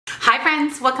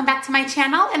friends, welcome back to my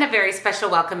channel and a very special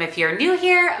welcome if you're new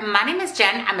here. My name is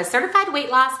Jen. I'm a certified weight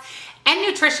loss and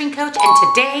nutrition coach,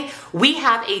 and today we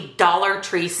have a Dollar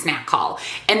Tree snack haul.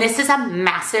 And this is a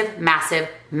massive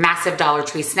Dollar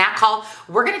Tree snack haul.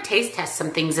 We're gonna taste test some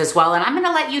things as well, and I'm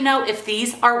gonna let you know if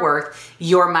these are worth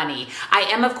your money. I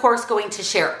am, of course, going to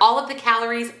share all of the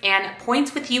calories and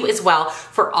points with you as well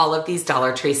for all of these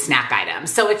Dollar Tree snack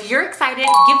items. So if you're excited,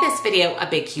 give this video a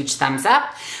big, huge thumbs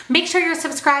up. Make sure you're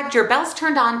subscribed, your bell's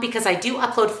turned on, because I do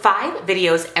upload 5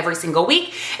 videos every single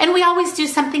week, and we always do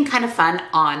something kind of fun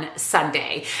on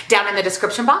Sunday. Down in the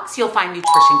description box, you'll find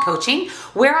nutrition coaching,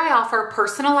 where I offer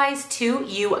personalized to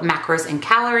you macros and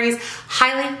calories.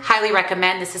 Highly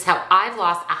recommend. This is how I've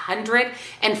lost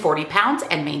 140 pounds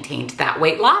and maintained that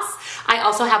weight loss. I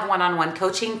also have one-on-one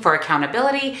coaching for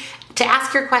accountability, to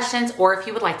ask your questions, or if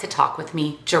you would like to talk with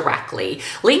me directly.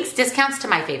 Links, discounts to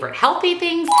my favorite healthy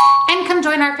things, and come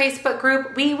join our Facebook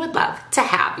group. We would love to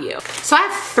have you. So I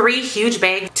have 3 huge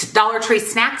bags of Dollar Tree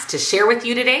snacks to share with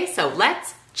you today, so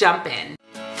let's jump in.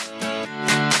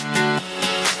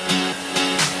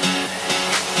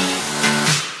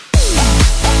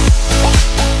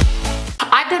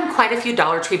 Quite a few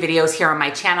Dollar Tree videos here on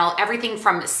my channel, everything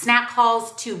from snack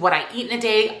hauls to what I eat in a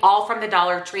day, all from the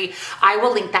Dollar Tree. I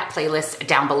will link that playlist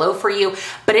down below for you,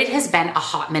 but it has been a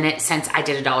hot minute since I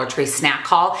did a Dollar Tree snack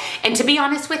haul. And to be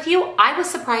honest with you, I was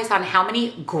surprised on how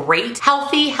many great,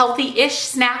 healthy-ish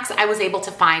snacks I was able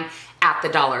to find at the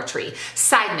Dollar Tree.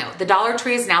 Side note, the Dollar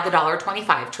Tree is now the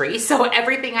 $1.25 tree, so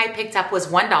everything I picked up was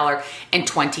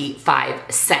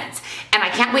 $1.25. And I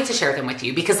can't wait to share them with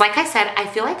you because, like I said, I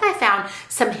feel like I found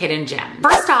some hidden gems.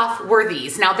 First off were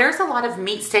these. Now, there's a lot of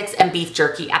meat sticks and beef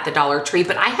jerky at the Dollar Tree,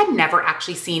 but I had never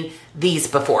actually seen these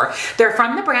before. They're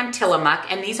from the brand Tillamook,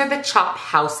 and these are the Chop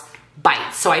House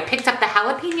bites. So I picked up the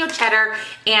jalapeno cheddar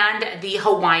and the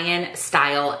Hawaiian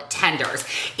style tenders.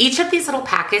 Each of these little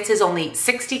packets is only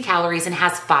 60 calories and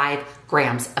has 5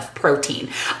 grams of protein.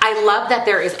 I love that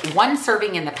there is 1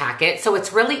 serving in the packet, so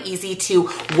it's really easy to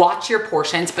watch your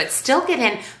portions, but still get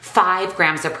in 5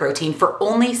 grams of protein for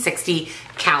only 60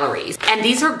 calories. And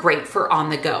these are great for on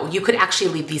the go. You could actually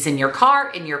leave these in your car,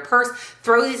 in your purse,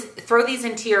 throw these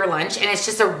into your lunch, and it's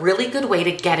just a really good way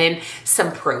to get in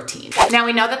some protein. Now,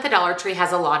 we know that the Dollar Tree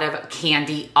has a lot of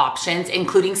candy options,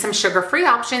 including some sugar-free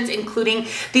options, including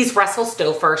these Russell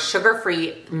Stouffer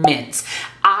sugar-free mints.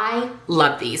 I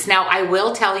love these. Now, I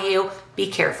will tell you, be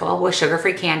careful with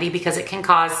sugar-free candy because it can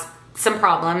cause some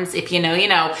problems. If you know, you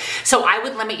know. So I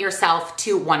would limit yourself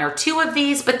to 1 or 2 of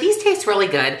these, but these taste really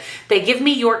good. They give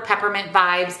me York peppermint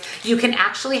vibes. You can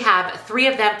actually have 3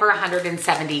 of them for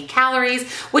 170 calories,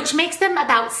 which makes them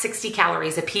about 60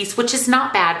 calories a piece, which is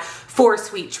not bad for a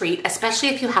sweet treat, especially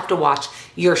if you have to watch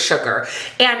your sugar.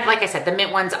 And like I said, the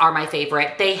mint ones are my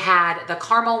favorite. They had the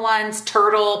caramel ones,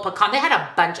 turtle, pecan. They had a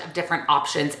bunch of different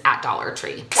options at Dollar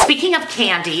Tree. Speaking of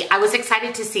candy, I was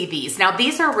excited to see these. Now,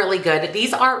 these are really good.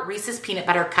 These are Reese's Peanut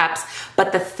Butter Cups,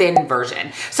 but the thin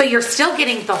version. So you're still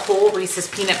getting the whole Reese's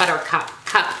Peanut Butter Cup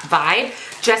vibe,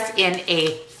 just in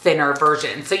a thinner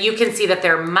version. So you can see that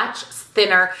they're much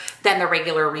thinner than the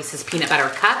regular Reese's Peanut Butter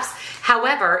Cups.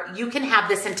 However, you can have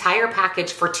this entire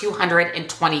package for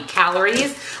 220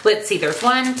 calories. Let's see, there's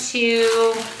 1,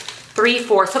 2, 3,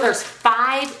 4, so there's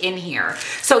 5 in here.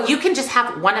 So you can just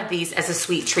have one of these as a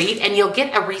sweet treat and you'll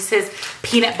get a Reese's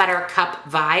Peanut Butter Cup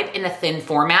vibe in a thin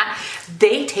format.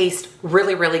 They taste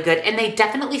really good, and they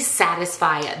definitely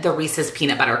satisfy the Reese's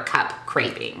Peanut Butter Cup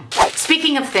craving.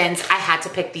 Speaking of thins, I had to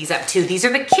pick these up too. These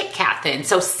are the Kit Kat thins.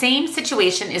 So same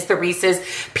situation as the Reese's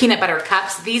Peanut Butter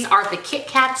Cups. These are the Kit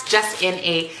Kats, just in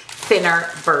a thinner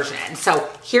version. So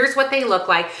here's what they look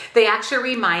like. They actually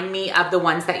remind me of the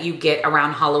ones that you get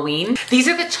around Halloween. These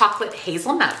are the chocolate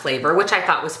hazelnut flavor, which I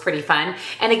thought was pretty fun.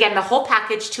 And again, the whole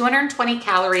package, 220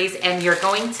 calories, and you're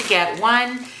going to get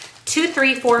 1, 2,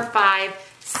 3, 4, 5,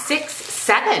 6,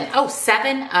 7. Oh,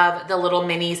 7 of the little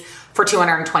minis for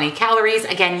 220 calories.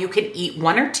 Again, you can eat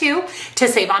 1 or 2 to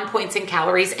save on points and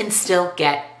calories and still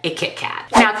get a Kit Kat.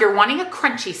 Now, if you're wanting a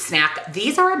crunchy snack,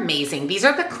 these are amazing. These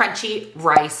are the crunchy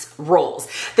rice rolls.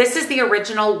 This is the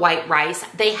original white rice.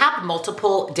 They have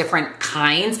multiple different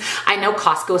kinds. I know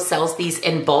Costco sells these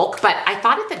in bulk, but I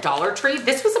thought at the Dollar Tree,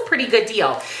 this was a pretty good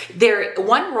deal.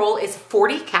 One roll is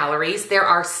 40 calories. There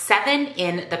are 7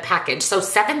 in the package, so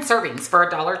 7 servings for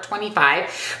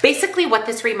 $1.25. Basically, what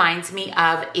this reminds me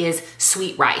of is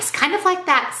sweet rice, kind of like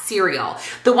that cereal.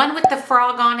 The one with the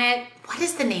frog on it. What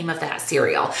is the name of that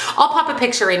cereal? I'll pop a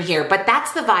picture in here, but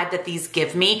that's the vibe that these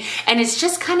give me. And it's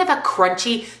just kind of a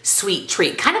crunchy, sweet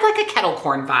treat, kind of like a kettle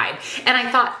corn vibe. And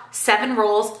I thought, 7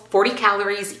 rolls, 40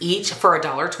 calories each for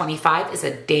 $1.25 is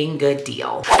a dang good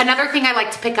deal. Another thing I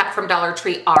like to pick up from Dollar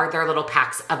Tree are their little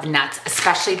packs of nuts,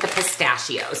 especially the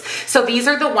pistachios. So these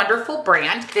are the Wonderful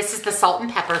brand. This is the salt and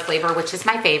pepper flavor, which is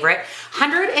my favorite.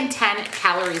 110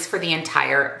 calories for the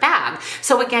entire bag.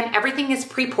 So again, everything is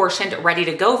pre-portioned, ready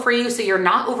to go for you, so you're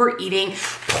not overeating.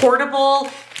 Portable,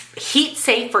 heat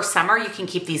safe for summer. You can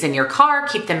keep these in your car,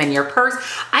 keep them in your purse.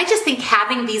 I just think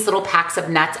having these little packs of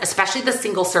nuts, especially the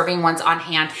single serving ones on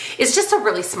hand, is just a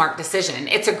really smart decision.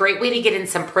 It's a great way to get in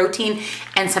some protein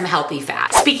and some healthy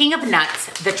fat. Speaking of nuts,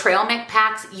 the trail mix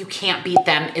packs, you can't beat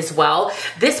them as well.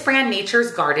 This brand,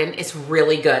 Nature's Garden, is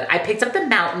really good. I picked up the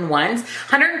mountain ones,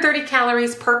 130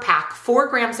 calories per pack, 4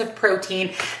 grams of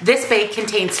protein. This bag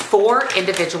contains 4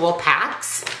 individual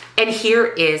packs. And here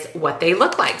is what they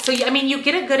look like. So, I mean, you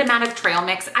get a good amount of trail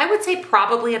mix. I would say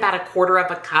probably about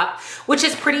 1/4 cup, which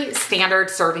is pretty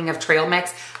standard serving of trail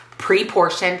mix,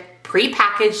 pre-portioned,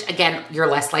 pre-packaged. Again, you're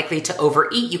less likely to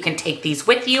overeat. You can take these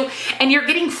with you, and you're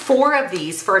getting 4 of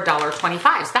these for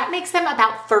 $1.25. So that makes them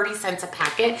about 30 cents a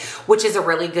packet, which is a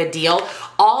really good deal.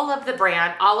 All of the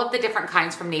brand, all of the different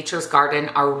kinds from Nature's Garden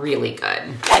are really good.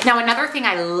 Now, another thing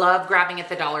I love grabbing at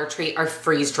the Dollar Tree are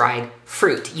freeze-dried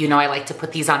fruit. You know, I like to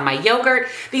put these on my yogurt.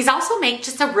 These also make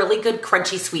just a really good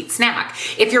crunchy sweet snack.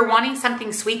 If you're wanting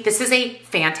something sweet, this is a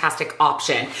fantastic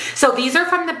option. So these are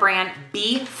from the brand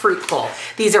Be Fruitful.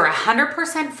 These are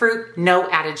 100% fruit, no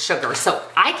added sugar. So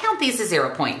I count these as 0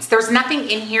 points. There's nothing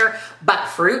in here but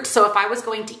fruit. So if I was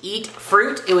going to eat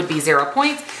fruit, it would be 0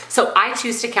 points. So I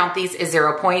choose to count these as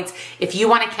 0 points. If you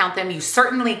want to count them, you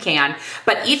certainly can.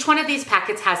 But each one of these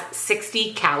packets has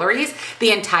 60 calories.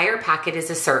 The entire packet is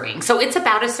a serving. So it's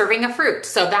about a serving of fruit.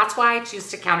 So that's why I choose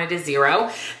to count it as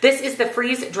 0. This is the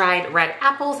freeze-dried red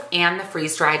apples and the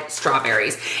freeze-dried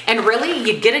strawberries. And really,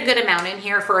 you get a good amount in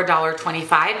here for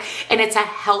 $1.25, and it's a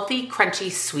healthy,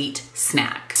 crunchy, sweet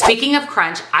snack. Speaking of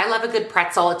crunch, I love a good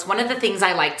pretzel. It's one of the things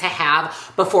I like to have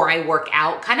before I work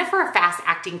out, kind of for a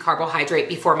fast-acting carbohydrate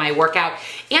before my workout.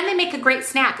 And they make a great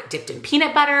snack, dipped in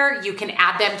peanut butter. You can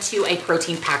add them to a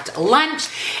protein-packed lunch.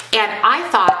 And I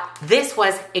thought this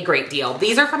was a great deal.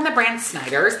 These are from the brand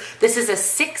Snyder's. This is a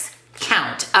 6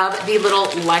 count of the little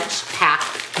lunch pack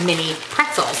mini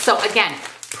pretzels. So again,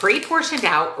 pre-portioned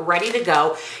out, ready to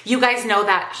go. You guys know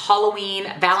that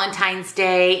Halloween, Valentine's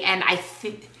Day, and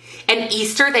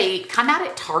Easter, they come out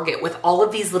at Target with all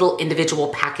of these little individual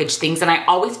packaged things, and I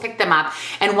always pick them up.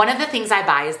 And one of the things I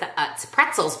buy is the Utz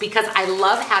pretzels because I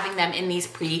love having them in these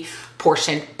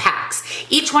pre-portioned packs.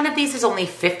 Each one of these is only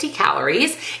 50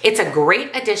 calories. It's a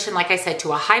great addition, like I said,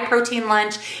 to a high protein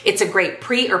lunch. It's a great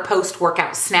pre or post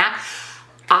workout snack.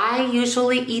 I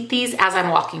usually eat these as I'm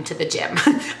walking to the gym.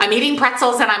 I'm eating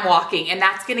pretzels and I'm walking, and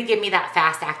that's gonna give me that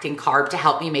fast acting carb to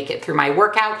help me make it through my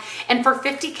workout. And for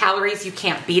 50 calories, you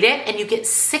can't beat it, and you get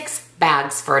 6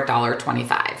 bags for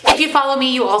 $1.25. If you follow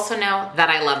me, you also know that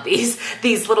I love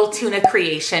these little tuna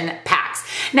creation packs.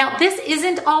 Now, this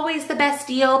isn't always the best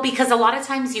deal because a lot of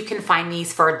times you can find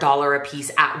these for $1 a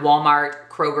piece at Walmart,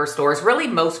 Kroger stores, really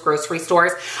most grocery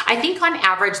stores. I think on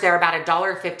average, they're about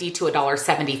 $1.50 to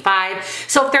 $1.75.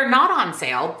 So if they're not on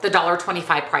sale, the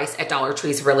 $1.25 price at Dollar Tree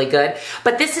is really good.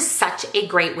 But this is such a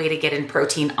great way to get in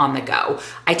protein on the go.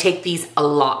 I take these a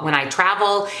lot when I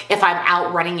travel. If I'm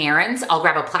out running errands, I'll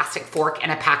grab a plastic fork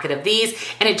and a packet of these,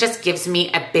 and it just gives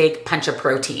me a big punch of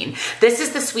protein. This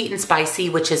is the sweet and spicy,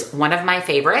 which is one of my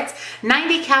favorites.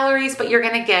 90 calories, but you're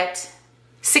gonna get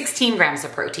 16 grams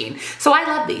of protein. So I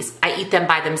love these. I eat them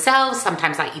by themselves.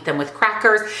 Sometimes I eat them with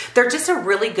crackers. They're just a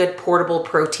really good portable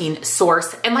protein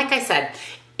source. And like I said,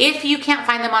 if you can't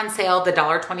find them on sale, the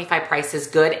 $1.25 price is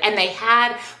good, and they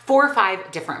had 4 or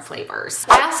 5 different flavors.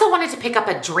 I also wanted to pick up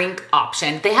a drink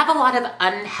option. They have a lot of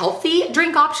unhealthy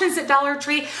drink options at Dollar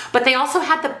Tree, but they also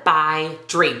had the buy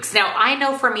drinks. Now, I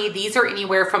know for me, these are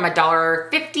anywhere from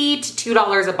 $1.50 to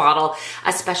 $2 a bottle,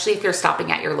 especially if you're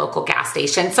stopping at your local gas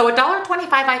station. So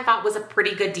 $1.25 I thought was a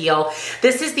pretty good deal.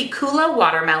 This is the Kula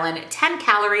Watermelon, 10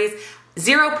 calories,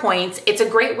 0 points. It's a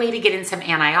great way to get in some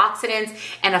antioxidants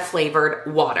and a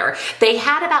flavored water. They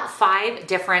had about 5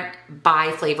 different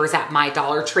buy flavors at my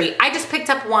Dollar Tree. I just picked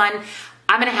up one.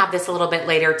 I'm gonna have this a little bit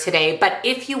later today, but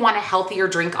if you want a healthier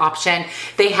drink option,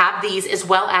 they have these, as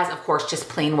well as, of course, just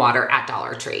plain water at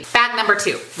Dollar Tree. Bag number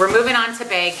 2. We're moving on to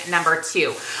bag number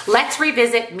 2. Let's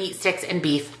revisit meat sticks and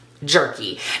beef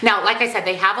jerky. Now, like I said,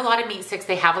 they have a lot of meat sticks,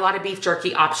 they have a lot of beef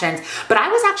jerky options, but I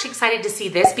was actually excited to see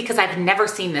this because I've never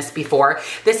seen this before.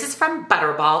 This is from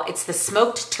Butterball. It's the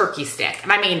smoked turkey stick.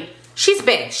 And I mean, She's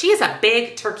big. She is a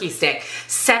big turkey stick.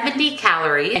 70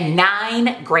 calories and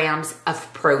 9 grams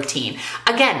of protein.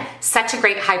 Again, such a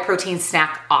great high protein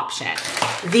snack option.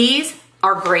 These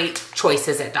are great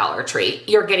choices at Dollar Tree.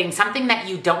 You're getting something that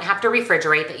you don't have to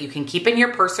refrigerate, that you can keep in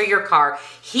your purse or your car,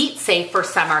 heat safe for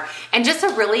summer, and just a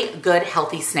really good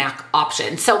healthy snack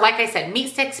option. So like I said, meat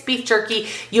sticks, beef jerky,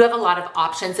 you have a lot of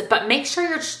options, but make sure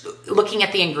you're looking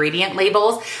at the ingredient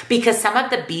labels because some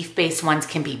of the beef-based ones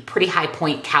can be pretty high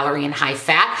point calorie and high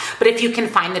fat, but if you can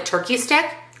find the turkey stick,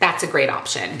 that's a great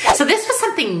option. So this was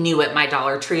something new at my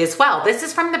Dollar Tree as well. This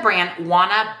is from the brand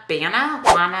Wanna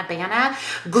Bana,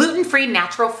 gluten-free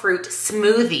natural fruit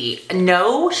smoothie,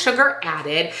 no sugar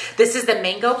added. This is the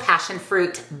mango passion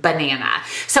fruit banana.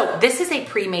 So this is a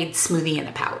pre-made smoothie in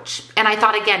a pouch. And I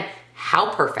thought again, how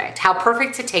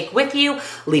perfect to take with you,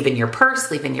 leave in your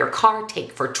purse, leave in your car,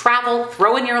 take for travel,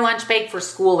 throw in your lunch bag for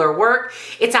school or work.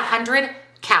 It's 100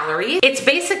 calories. It's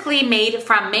basically made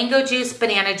from mango juice,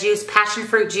 banana juice, passion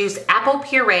fruit juice, apple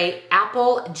puree,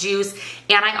 apple juice,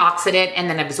 antioxidant, and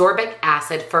then absorbic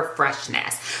acid for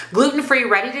freshness. Gluten-free,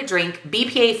 ready to drink,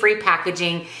 BPA-free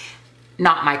packaging,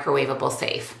 not microwavable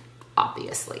safe,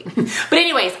 obviously. But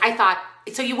anyways, I thought,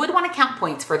 so you would want to count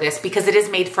points for this because it is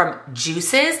made from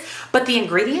juices, but the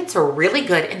ingredients are really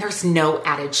good and there's no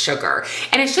added sugar.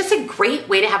 And it's just a great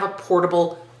way to have a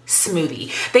portable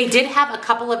smoothie. They did have a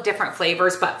couple of different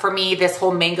flavors, but for me, this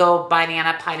whole mango,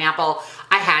 banana, pineapple,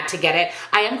 I had to get it.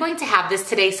 I am going to have this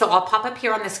today, so I'll pop up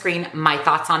here on the screen my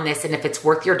thoughts on this and if it's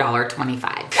worth your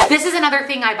 $1.25. This is another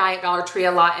thing I buy at Dollar Tree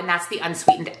a lot, and that's the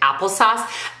unsweetened applesauce.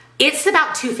 It's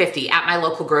about $2.50 at my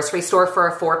local grocery store for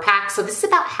a 4-pack, so this is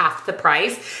about half the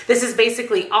price. This is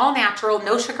basically all natural,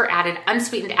 no sugar added,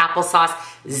 unsweetened applesauce,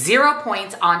 0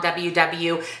 points on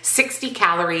WW, 60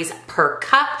 calories per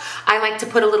cup. I like to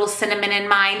put a little cinnamon in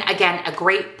mine. Again, a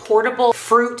great portable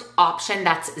fruit option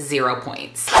that's 0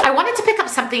 points. I wanted to pick up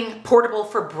something portable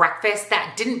for breakfast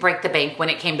that didn't break the bank when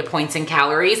it came to points and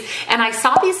calories, and I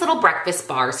saw these little breakfast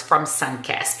bars from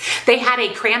Sunkist. They had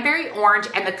a cranberry orange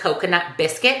and the coconut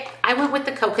biscuit. I went with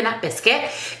the coconut biscuit.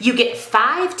 You get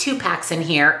 5 2-packs in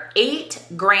here, 8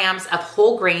 grams of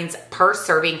whole grains per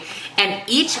serving, and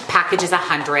each package is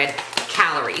 100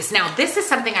 calories. Now, this is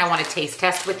something I want to taste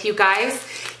test with you guys.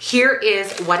 Here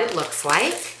is what it looks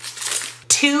like.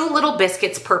 2 little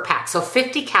biscuits per pack, so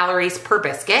 50 calories per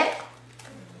biscuit.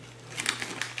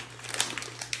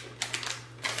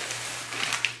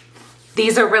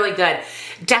 These are really good.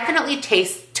 Definitely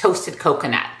taste toasted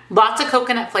coconut. Lots of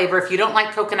coconut flavor. If you don't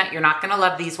like coconut, you're not gonna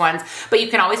love these ones, but you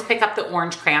can always pick up the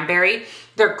orange cranberry.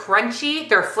 They're crunchy,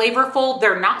 they're flavorful,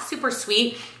 they're not super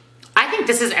sweet. I think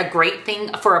this is a great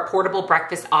thing for a portable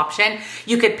breakfast option.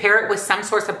 You could pair it with some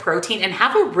source of protein and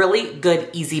have a really good,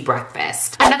 easy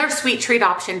breakfast. Another sweet treat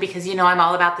option, because you know I'm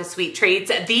all about the sweet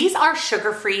treats. These are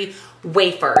sugar-free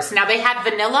wafers. Now they had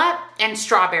vanilla and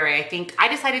strawberry, I think. I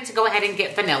decided to go ahead and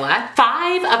get vanilla.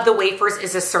 5 of the wafers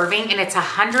is a serving and it's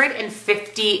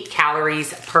 150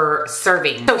 calories per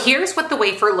serving. So here's what the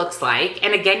wafer looks like.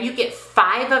 And again, you get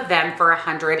 5 of them for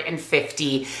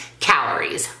 150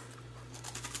 calories.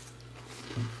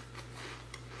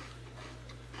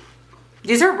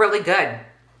 These are really good.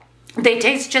 They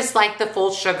taste just like the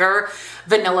full sugar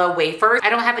vanilla wafers.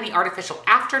 I don't have any artificial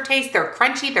aftertaste. They're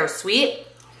crunchy, they're sweet.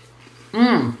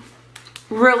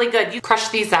 Really good. You crush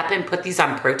these up and put these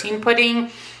on protein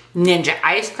pudding, Ninja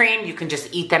ice cream. You can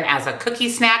just eat them as a cookie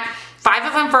snack. 5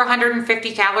 of them for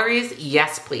 150 calories.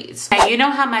 Yes, please. Now, you know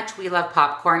how much we love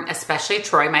popcorn, especially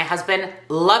Troy. My husband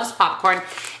loves popcorn.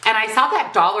 And I saw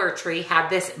that Dollar Tree had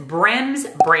this Brims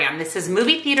brand. This is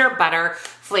movie theater butter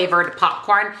flavored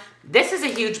popcorn. This is a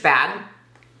huge bag.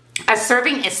 A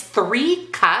serving is 3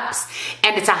 cups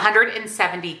and it's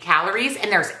 170 calories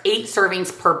and there's 8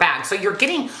 servings per bag. So you're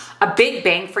getting a big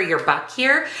bang for your buck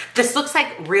here. This looks like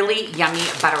really yummy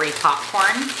buttery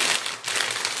popcorn.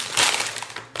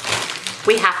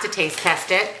 We have to taste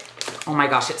test it. Oh my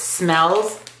gosh, it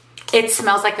smells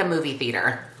like a movie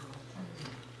theater.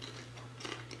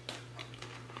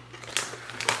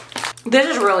 This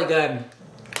is really good.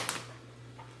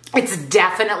 It's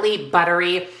definitely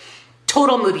buttery,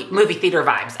 total movie theater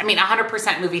vibes. I mean,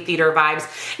 100% movie theater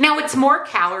vibes. Now, it's more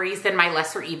calories than my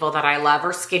lesser evil that I love,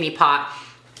 or Skinny Pop,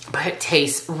 but it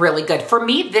tastes really good. For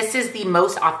me, this is the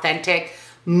most authentic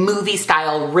movie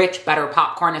style rich butter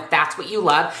popcorn. If that's what you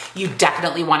love, you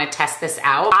definitely want to test this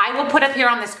out. I will put up here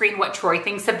on the screen what Troy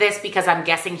thinks of this because I'm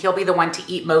guessing he'll be the one to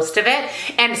eat most of it.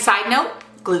 And side note,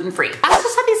 gluten-free. I also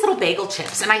saw these little bagel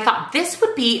chips and I thought this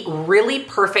would be really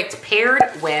perfect paired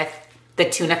with the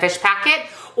tuna fish packet,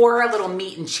 or a little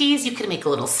meat and cheese. You can make a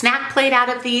little snack plate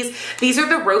out of these. These are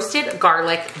the roasted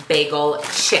garlic bagel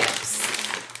chips.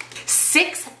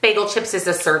 6 bagel chips is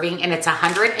a serving, and it's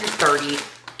 130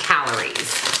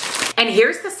 calories. And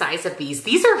here's the size of these.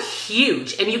 These are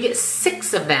huge, and you get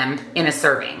 6 of them in a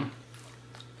serving.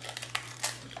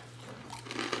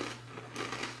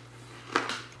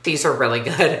 These are really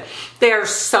good. They are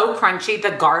so crunchy.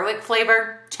 The garlic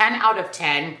flavor, 10 out of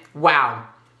 10. Wow.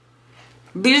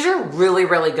 These are really,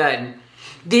 really good.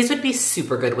 These would be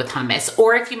super good with hummus,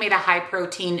 or if you made a high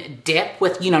protein dip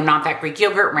with, non-fat Greek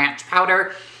yogurt, ranch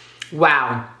powder.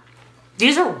 Wow.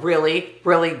 These are really,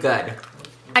 really good.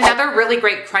 Another really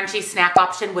great crunchy snack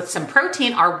option with some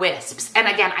protein are wisps. And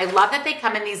again, I love that they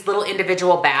come in these little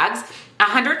individual bags.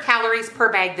 100 calories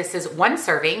per bag. This is 1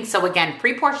 serving. So again,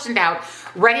 pre-portioned out,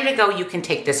 ready to go. You can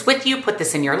take this with you, put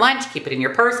this in your lunch, keep it in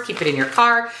your purse, keep it in your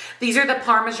car. These are the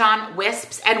Parmesan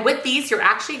wisps. And with these, you're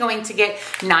actually going to get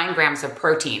 9 grams of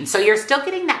protein. So you're still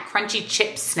getting that crunchy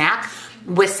chip snack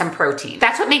with some protein.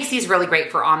 That's what makes these really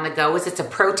great for on the go, is it's a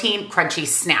protein crunchy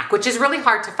snack, which is really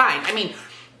hard to find. I mean,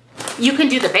 you can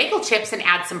do the bagel chips and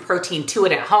add some protein to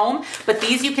it at home, but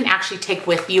these you can actually take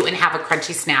with you and have a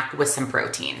crunchy snack with some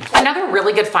protein. Another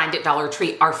really good find at Dollar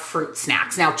Tree are fruit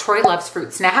snacks. Now, Troy loves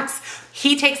fruit snacks.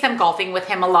 He takes them golfing with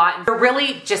him a lot. They're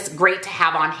really just great to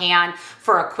have on hand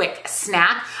for a quick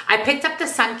snack. I picked up the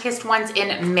sun-kissed ones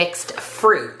in mixed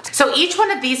fruit. So each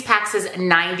one of these packs is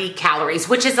 90 calories,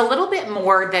 which is a little bit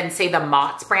more than, say, the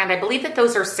Mott's brand. I believe that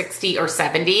those are 60 or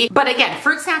 70. But again,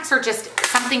 fruit snacks are just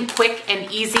something quick and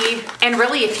easy. And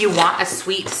really, if you want a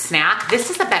sweet snack, this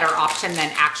is a better option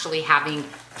than actually having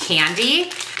candy.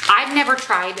 I've never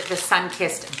tried the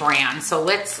sun-kissed brand, so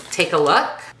let's take a look.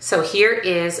 So here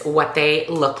is what they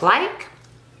look like.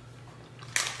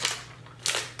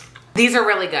 These are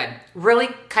really good. Really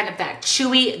kind of that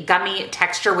chewy, gummy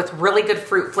texture with really good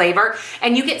fruit flavor.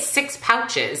 And you get 6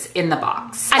 pouches in the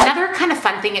box. Another kind of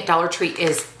fun thing at Dollar Tree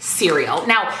is cereal.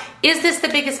 Now, is this the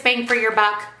biggest bang for your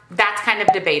buck? That's kind of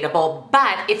debatable,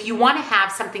 but if you want to have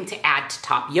something to add to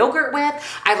top yogurt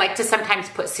with, I like to sometimes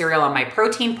put cereal on my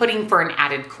protein pudding for an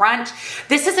added crunch.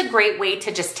 This is a great way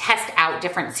to just test out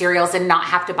different cereals and not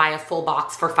have to buy a full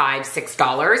box for $5,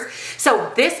 $6. So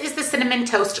this is the Cinnamon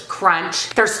Toast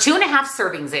Crunch. There's 2.5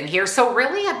 servings in here, so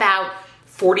really about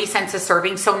 40 cents a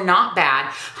serving, so not bad.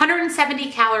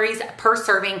 170 calories per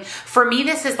serving. For me,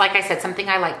 this is, like I said, something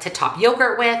I like to top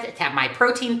yogurt with, to have my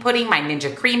protein pudding, my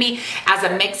Ninja Creamy as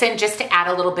a mix-in, just to add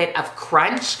a little bit of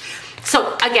crunch.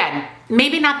 So again,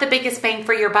 maybe not the biggest bang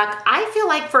for your buck. I feel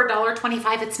like for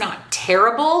 $1.25, it's not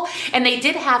terrible. And they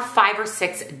did have 5 or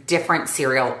 6 different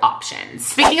cereal options.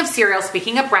 Speaking of cereal,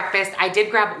 speaking of breakfast, I did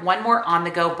grab one more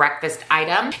on-the-go breakfast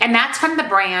item, and that's from the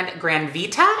brand Gran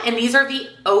Vita, and these are the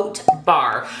oat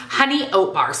bar, honey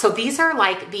oat bar. So these are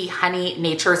like the Honey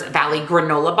Nature's Valley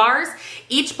granola bars.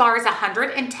 Each bar is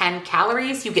 110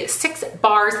 calories. You get 6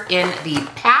 bars in the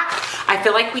pack. I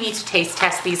feel like we need to taste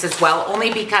test these as well,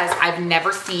 only because I've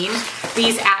never seen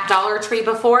these at Dollar Tree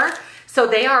before. So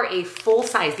they are a full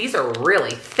size. These are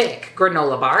really thick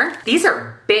granola bar. These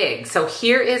are big. So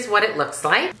here is what it looks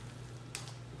like.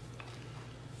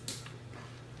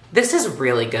 This is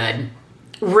really good.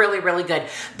 Really, really good.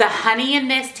 The honey in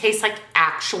this tastes like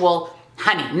actual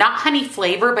honey, not honey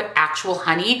flavor, but actual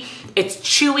honey. It's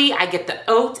chewy. I get the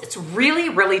oats. It's really,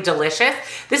 really delicious.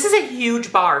 This is a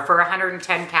huge bar for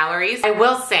 110 calories. I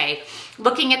will say,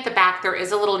 looking at the back, there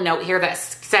is a little note here that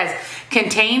says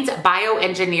contains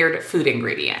bioengineered food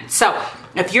ingredients. So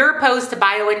if you're opposed to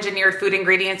bioengineered food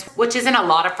ingredients, which is in a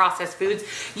lot of processed foods,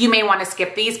 you may want to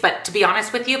skip these. But to be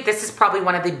honest with you, this is probably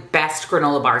one of the best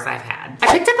granola bars I've had.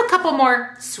 I picked up a couple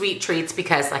more sweet treats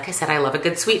because, like I said, I love a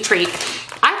good sweet treat.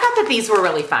 I thought that these were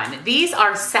really fun. These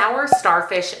are sour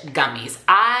starfish gummies.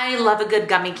 I love a good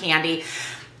gummy candy.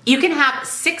 You can have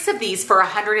 6 of these for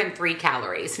 103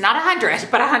 calories. Not 100,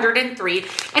 but 103.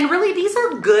 And really, these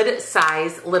are good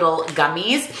size little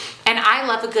gummies. And I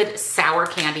love a good sour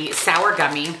candy, sour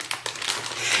gummy.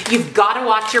 You've got to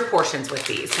watch your portions with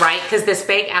these, right? Because this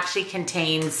bag actually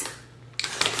contains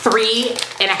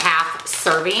 3.5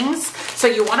 servings. So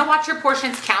you want to watch your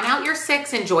portions, count out your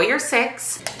 6, enjoy your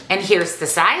 6. And here's the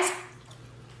size.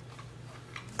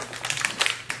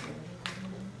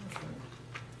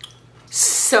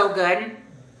 So good.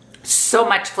 So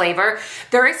much flavor.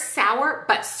 There is sour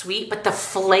but sweet, but the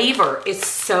flavor is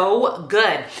so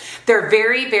good. They're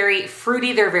very, very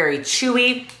fruity. They're very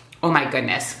chewy. Oh my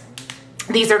goodness.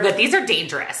 These are good. These are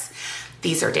dangerous.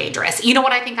 These are dangerous. You know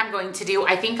what I think I'm going to do?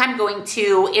 I think I'm going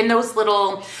to, in those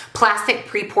little plastic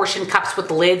pre-portioned cups with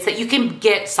lids that you can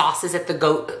get sauces at the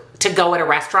to go at a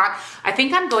restaurant. I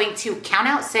think I'm going to count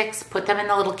out 6, put them in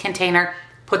the little container,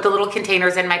 put the little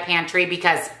containers in my pantry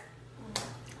because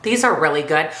these are really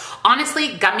good.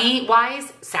 Honestly, gummy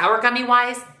wise, sour gummy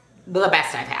wise, the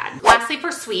best I've had. Lastly,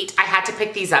 for sweet, I had to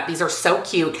pick these up. These are so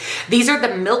cute. These are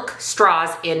the milk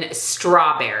straws in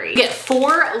strawberry. You get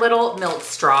 4 little milk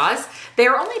straws.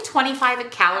 They're only 25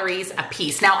 calories a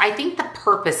piece. Now, I think the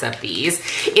purpose of these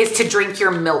is to drink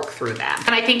your milk through them.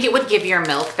 And I think it would give your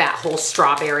milk that whole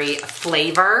strawberry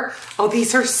flavor. Oh,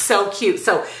 these are so cute.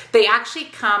 So they actually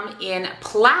come in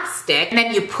plastic, and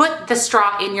then you put the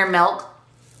straw in your milk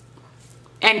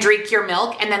and drink your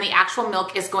milk, and then the actual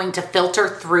milk is going to filter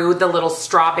through the little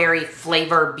strawberry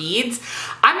flavor beads.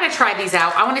 I'm gonna try these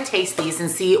out. I wanna taste these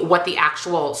and see what the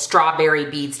actual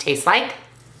strawberry beads taste like.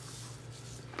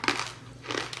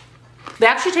 They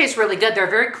actually taste really good. They're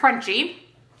very crunchy.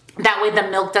 That way the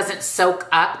milk doesn't soak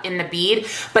up in the bead,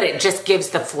 but it just gives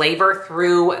the flavor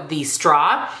through the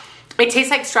straw. It tastes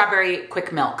like strawberry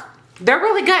quick milk. They're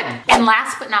really good. And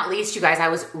last but not least, you guys, I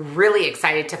was really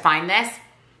excited to find this.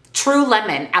 True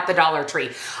Lemon at the Dollar Tree.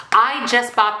 I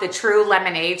just bought the True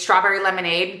Lemonade, strawberry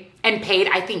lemonade, and paid,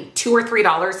 I think, $2 or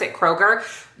 $3 at Kroger,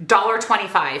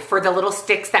 $1.25 for the little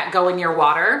sticks that go in your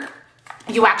water.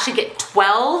 You actually get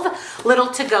 12 little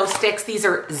to-go sticks. These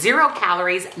are 0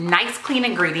 calories, nice clean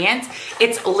ingredients.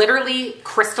 It's literally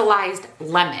crystallized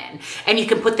lemon. And you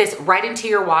can put this right into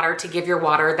your water to give your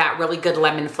water that really good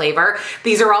lemon flavor.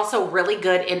 These are also really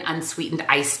good in unsweetened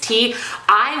iced tea.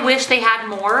 I wish they had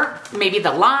more, maybe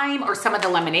the lime or some of the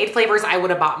lemonade flavors. I would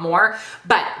have bought more,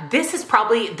 but this is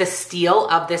probably the steal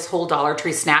of this whole Dollar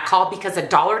Tree snack haul because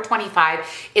 $1.25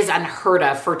 is unheard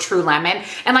of for True Lemon.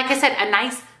 And like I said, a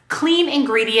nice clean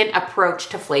ingredient approach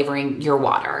to flavoring your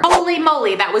water. Holy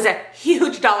moly, that was a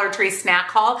huge Dollar Tree snack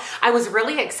haul. I was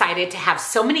really excited to have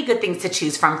so many good things to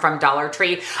choose from Dollar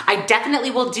Tree. I definitely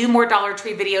will do more Dollar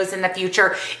Tree videos in the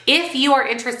future. If you are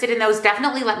interested in those,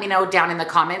 definitely let me know down in the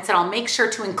comments and I'll make sure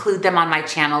to include them on my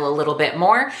channel a little bit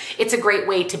more. It's a great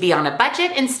way to be on a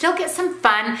budget and still get some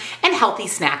fun and healthy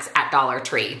snacks at Dollar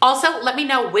Tree. Also, let me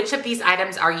know which of these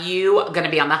items are you gonna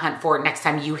be on the hunt for next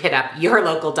time you hit up your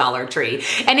local Dollar Tree.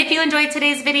 And if you enjoyed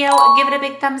today's video, give it a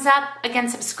big thumbs up. Again,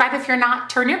 subscribe if you're not,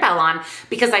 turn your bell on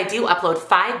because I do upload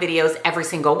 5 videos every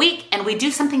single week and we do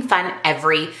something fun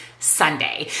every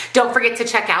Sunday. Don't forget to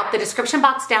check out the description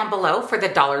box down below for the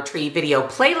Dollar Tree video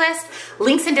playlist,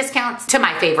 links and discounts to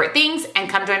my favorite things, and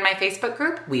come join my Facebook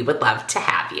group. We would love to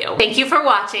have you. Thank you for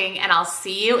watching and I'll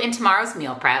see you in tomorrow's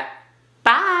meal prep.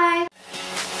 Bye.